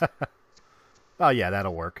 Oh, yeah,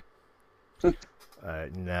 that'll work.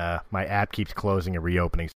 Nah, my app keeps closing and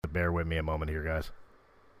reopening, so bear with me a moment here, guys.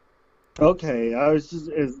 Okay,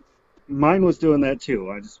 mine was doing that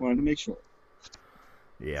too. I just wanted to make sure.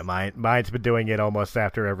 Yeah, mine's been doing it almost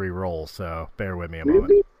after every roll, so bear with me a moment.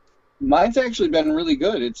 Really? Mine's actually been really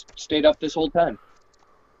good. It's stayed up this whole time.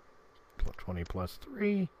 20 plus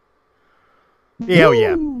 3. Yeah, oh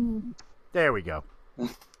yeah. There we go.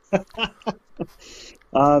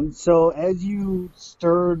 So as you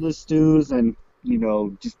stir the stews and,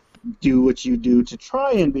 just do what you do to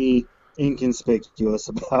try and be inconspicuous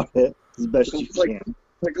about it as best you can.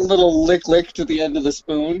 Like a little lick to the end of the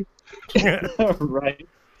spoon. Right.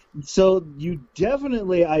 So you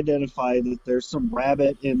definitely identify that there's some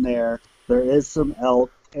rabbit in there, there is some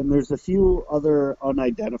elk, and there's a few other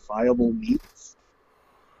unidentifiable meats.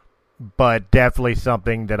 But definitely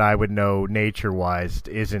something that I would know nature-wise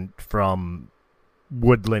isn't from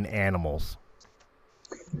woodland animals.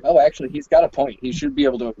 Oh, actually, he's got a point. He should be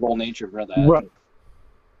able to roll nature for that. Right.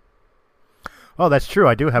 Oh, that's true.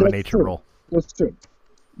 I do have a That's nature true. roll. That's true.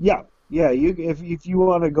 Yeah. You if you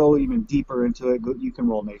want to go even deeper into it, you can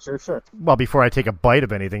roll nature, sure. Well, before I take a bite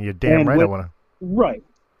of anything, you're damn And right I with- want to. Right.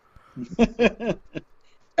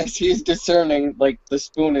 As he's discerning, like, the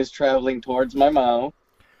spoon is traveling towards my mouth.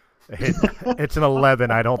 It's an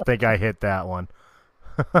 11. I don't think I hit that one.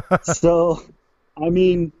 So, I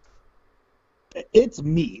mean, it's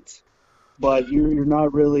meat, but you're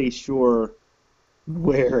not really sure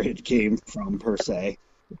where it came from per se.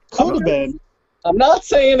 Could have been. I'm not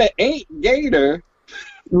saying it ain't gator.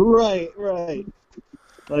 Right. Like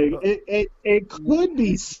it could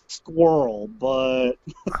be squirrel, but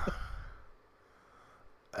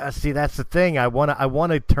See, that's the thing. I want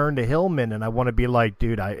to turn to Hillman, and I want to be like,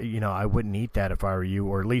 dude, I wouldn't eat that if I were you,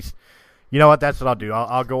 or at least, you know what? That's what I'll do.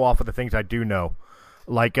 I'll go off of the things I do know.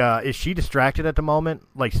 Like, is she distracted at the moment?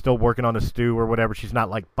 Like, still working on the stew or whatever? She's not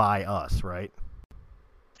like by us, right?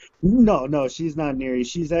 no, she's not near you.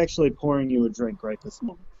 She's actually pouring you a drink right this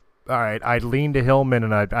moment. All right. I lean to Hillman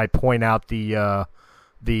and I point out the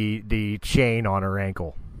chain on her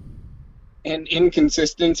ankle. And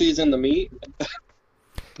inconsistencies in the meat.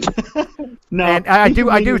 No, And I you do-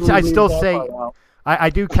 can I do- legally I still leave that say- part out. I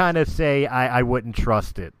do kind of say I wouldn't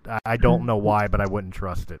trust it. I don't know why, but I wouldn't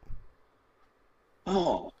trust it.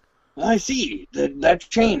 Oh, I see. That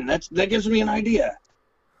chain, that gives me an idea.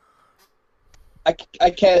 I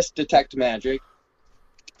cast Detect Magic.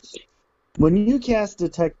 When you cast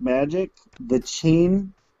Detect Magic, the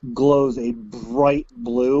chain glows a bright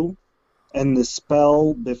blue, and the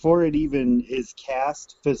spell, before it even is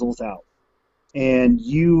cast, fizzles out. and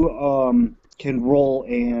you can roll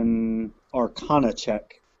an Arcana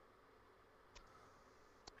check.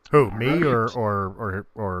 Who, me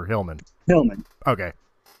or Hillman? Hillman. Okay.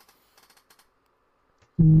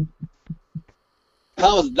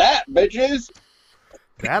 How's that, bitches?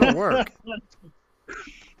 That'll work.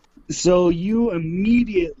 So you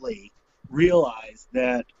immediately realize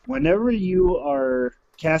that whenever you are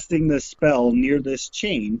casting the spell near this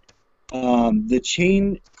chain, the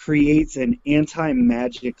chain creates an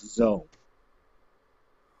anti-magic zone.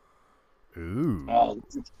 Ooh. Oh,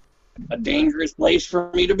 a dangerous place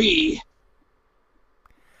for me to be.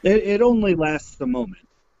 It only lasts a moment.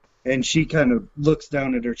 And she kind of looks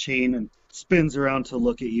down at her chain and spins around to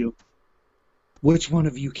look at you. Which one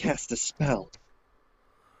of you cast a spell?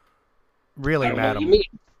 Really, I don't know what madam? you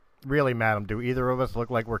mean. Really, madam, do either of us look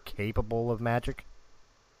like we're capable of magic?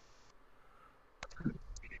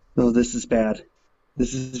 Oh, this is bad.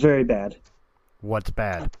 This is very bad. What's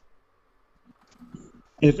bad?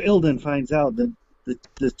 If Ilden finds out that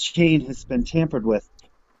the chain has been tampered with,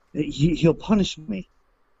 he'll punish me.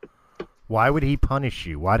 Why would he punish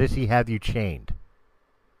you? Why does he have you chained?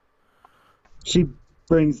 She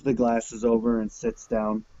brings the glasses over and sits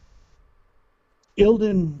down.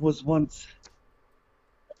 Ilden was once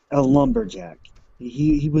a lumberjack.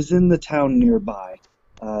 He was in the town nearby.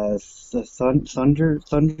 Thunder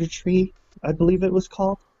Tree, I believe it was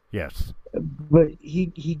called. Yes. But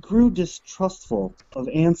he grew distrustful of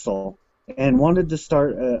Ansel and wanted to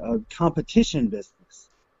start a competition business.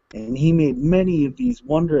 And he made many of these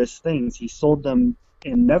wondrous things. He sold them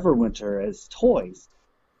in Neverwinter as toys.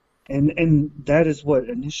 And that is what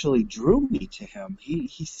initially drew me to him.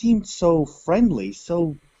 He seemed so friendly,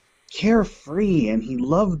 so carefree, and he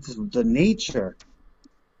loved the nature.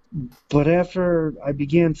 But after I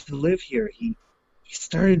began to live here, he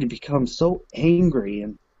started to become so angry,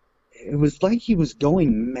 and it was like he was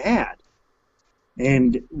going mad.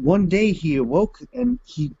 And one day he awoke, and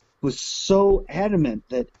he was so adamant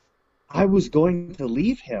that I was going to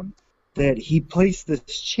leave him that he placed this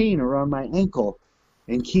chain around my ankle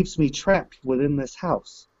and keeps me trapped within this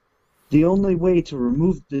house. The only way to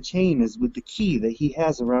remove the chain is with the key that he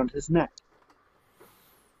has around his neck.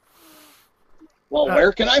 Well,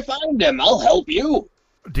 where can I find him? I'll help you.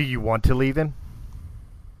 Do you want to leave him?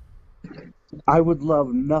 I would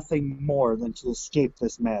love nothing more than to escape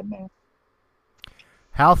this madman.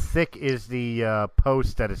 How thick is the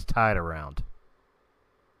post that is tied around?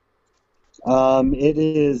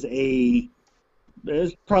 It's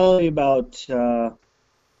probably about,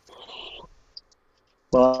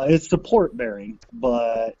 well, it's support bearing,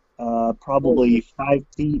 but probably 5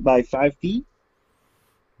 feet by 5 feet.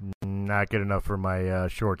 Not good enough for my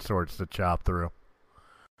short swords to chop through.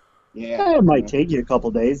 Yeah. It might take you a couple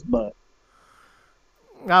days, but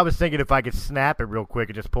I was thinking if I could snap it real quick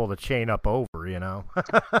and just pull the chain up over, you know.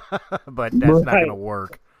 But that's not going to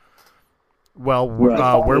work. Well,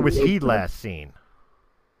 where was he last seen?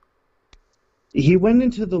 He went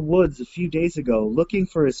into the woods a few days ago looking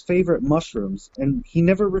for his favorite mushrooms, and he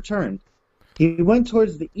never returned. He went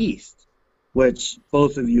towards the east, which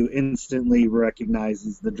both of you instantly recognize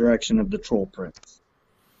as the direction of the Troll Prince.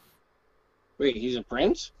 Wait, he's a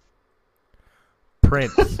prince?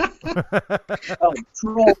 Prince. Oh,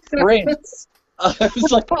 Troll Prince. I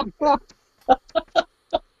was like,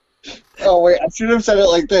 oh, wait, I should have said it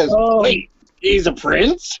like this. Oh. Wait, he's a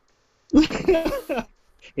prince?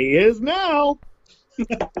 He is now.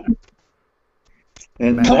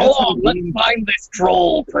 And Come that's along, let's find this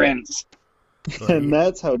Troll Prince. and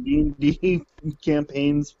that's how D&D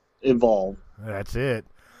campaigns evolve. That's it.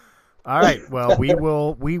 All right. Well,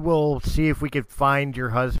 we will see if we could find your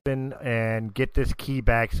husband and get this key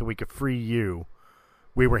back so we could free you.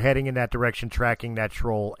 We were heading in that direction, tracking that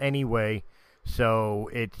troll anyway, so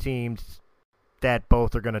it seems that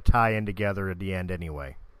both are going to tie in together at the end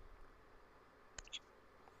anyway.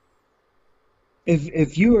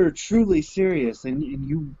 If you are truly serious and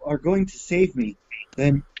you are going to save me,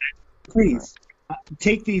 then please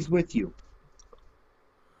take these with you.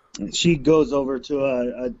 And she goes over to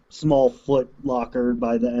a small foot locker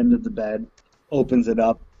by the end of the bed, opens it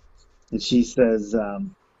up, and she says,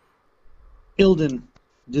 Ilden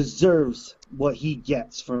deserves what he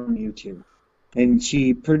gets from you two. And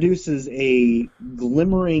she produces a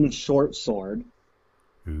glimmering short sword.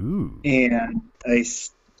 Ooh. And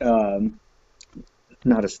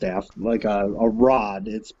not a staff, like a rod.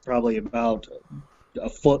 It's probably about a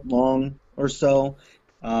foot long or so,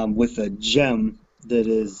 with a gem that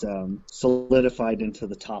is solidified into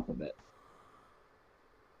the top of it.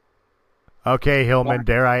 Okay, Hillman,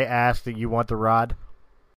 dare I ask that you want the rod?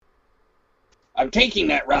 I'm taking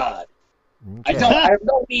that rod. I don't. I have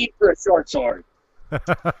no need for a short sword. All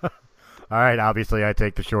right, obviously I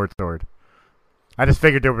take the short sword. I just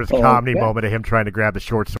figured there was a comedy moment of him trying to grab the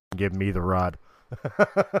short sword and give me the rod.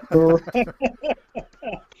 That's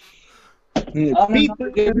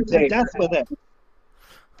with it.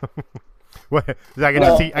 What, I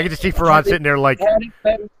can just see Ferran sitting there like.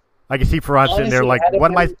 I can see Ferran sitting there like,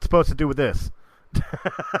 what am I supposed to do with this?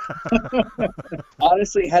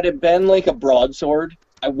 Honestly, had it been like a broadsword,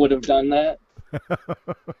 I would have done that.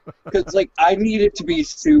 Because, like, I need it to be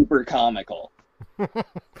super comical.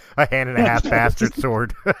 A hand-and-a-half bastard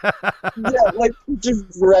sword. Yeah, like,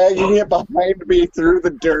 just dragging it behind me through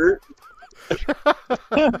the dirt.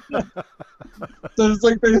 So there's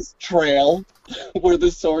like this trail where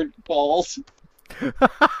the sword falls.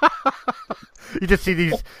 You just see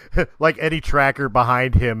these, like any tracker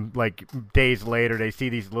behind him, like days later, they see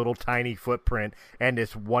these little tiny footprint and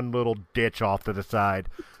this one little ditch off to the side.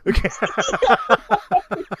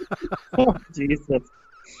 Oh, Jesus.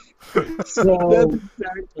 So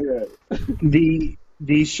Exactly right.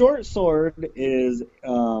 the short sword is a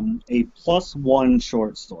 +1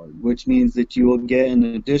 short sword, which means that you will get an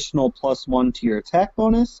additional +1 to your attack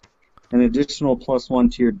bonus, an additional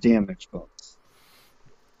 +1 to your damage bonus.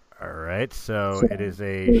 All right, so it is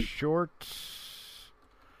a short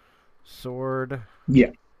sword.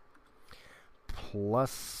 Yeah.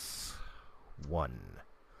 +1.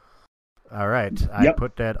 All right, I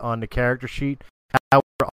put that on the character sheet. However,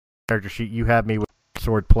 on the character sheet, you have me with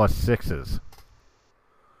sword +6s.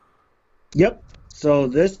 Yep. So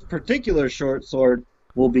this particular short sword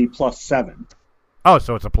will be +7. Oh,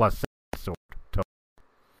 so it's a +6 sword.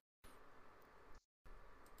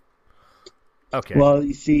 Okay. Well,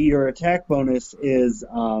 you see, your attack bonus is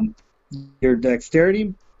your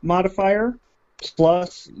dexterity modifier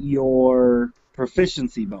plus your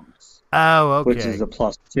proficiency bonus. Oh, okay. Which is a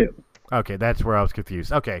 +2. Okay, that's where I was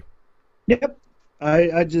confused. Okay. Yep. I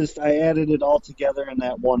added it all together in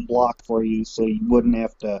that one block for you, so you wouldn't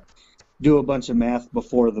have to do a bunch of math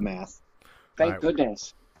before the math. Thank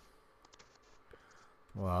goodness.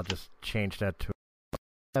 Well, I'll just change that to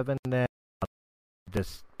 7 then.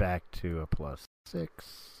 This back to a +6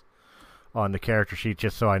 on the character sheet,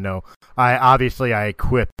 just so I know. I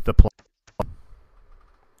equipped the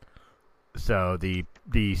so the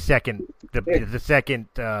second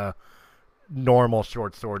normal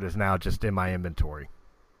short sword is now just in my inventory.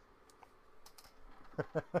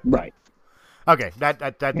 Right. Okay,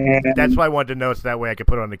 that's why I wanted to know, so that way I could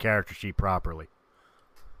put it on the character sheet properly.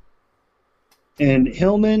 And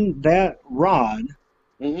Hillman, that rod.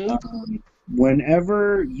 Mm-hmm.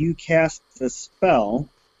 Whenever you cast the spell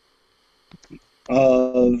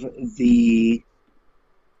of the,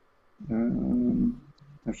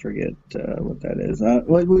 I forget what that is.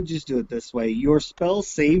 We'll just do it this way. Your spell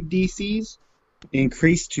save DCs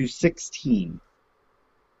increase to 16.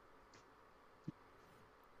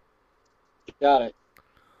 Got it.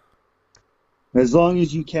 As long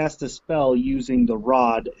as you cast a spell using the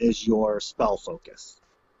rod as your spell focus.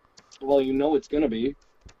 Well, you know it's going to be.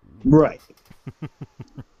 Right.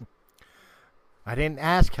 I didn't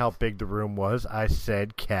ask how big the room was. I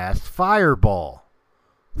said cast fireball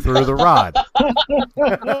through the rod.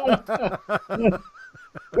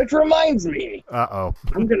 Which reminds me. Uh-oh.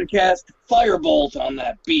 I'm going to cast firebolt on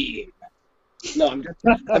that beam. No, I'm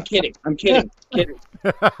kidding. I'm kidding.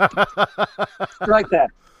 Strike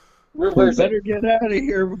that. Where's better get out of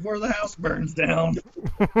here before the house burns down.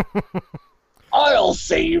 I'll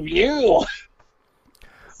save you.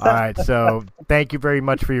 All right, so thank you very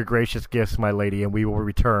much for your gracious gifts, my lady, and we will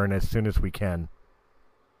return as soon as we can.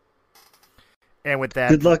 And with that,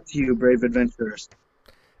 good luck to you, brave adventurers.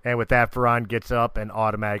 And with that, Ferran gets up and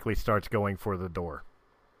automatically starts going for the door.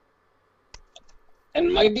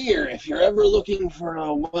 And my dear, if you're ever looking for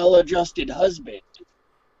a well-adjusted husband,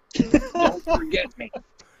 don't forget me.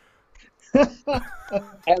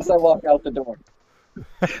 As I walk out the door.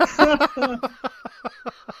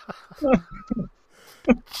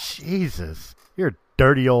 Jesus, you're a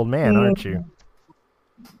dirty old man, aren't you?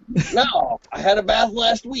 No, I had a bath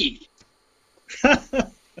last week.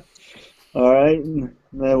 All right, then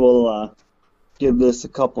we'll give this a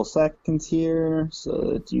couple seconds here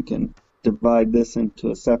so that you can divide this into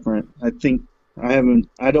a separate. I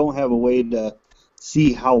don't have a way to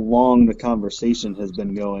see how long the conversation has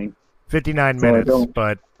been going. 59 minutes,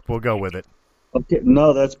 but we'll go with it. Okay,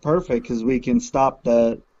 no, that's perfect because we can stop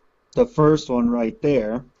the first one right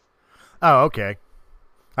there. Oh, okay.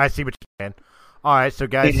 I see what you're saying. All right, so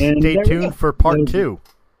guys, stay tuned for part 2.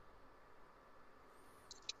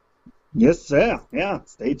 Yes, yeah.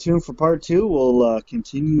 Stay tuned for part 2. We'll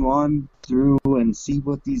continue on through and see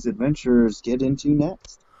what these adventurers get into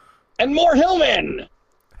next. And more Hillman!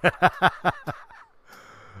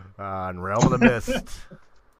 On Realm of the Mist.